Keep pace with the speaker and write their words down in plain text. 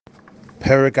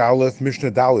Perik Aleph,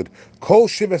 Mishnah Dalid. Kol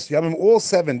Shivas Yamim, all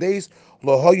 7 days,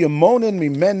 Lohoyamonin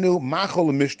Mimenu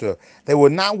Machol Mishta. They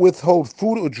would not withhold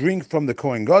food or drink from the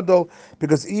Kohen Gadol,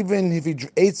 because even if he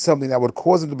ate something that would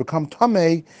cause him to become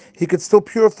Tameh, he could still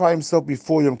purify himself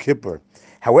before Yom Kippur.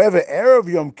 However,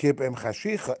 Erev Yom Kippur,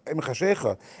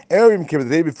 Erev Yom Kippur, the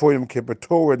day before Yom Kippur,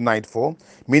 toward nightfall,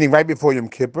 meaning right before Yom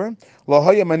Kippur,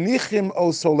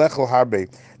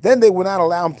 then they would not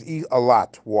allow him to eat a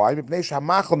lot. Why?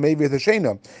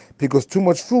 Because too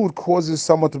much food causes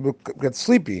someone to get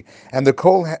sleepy, and the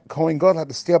Kohen God had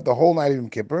to stay up the whole night of Yom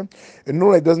Kippur in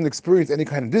order he doesn't experience any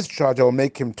kind of discharge that will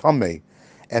make him tamei,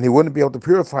 and he wouldn't be able to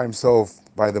purify himself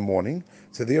by the morning.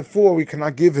 So therefore, we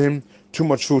cannot give him too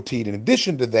much food to eat. In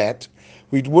addition to that,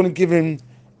 we wouldn't give him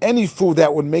any food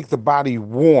that would make the body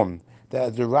warm.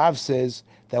 That the Rav says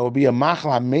that would be a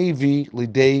machal hamevi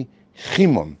lidei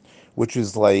chimon, which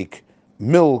is like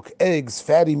milk, eggs,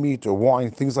 fatty meat, or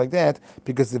wine, things like that.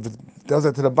 Because if it does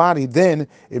that to the body, then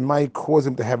it might cause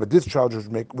him to have a discharge,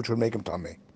 which would make him tamei.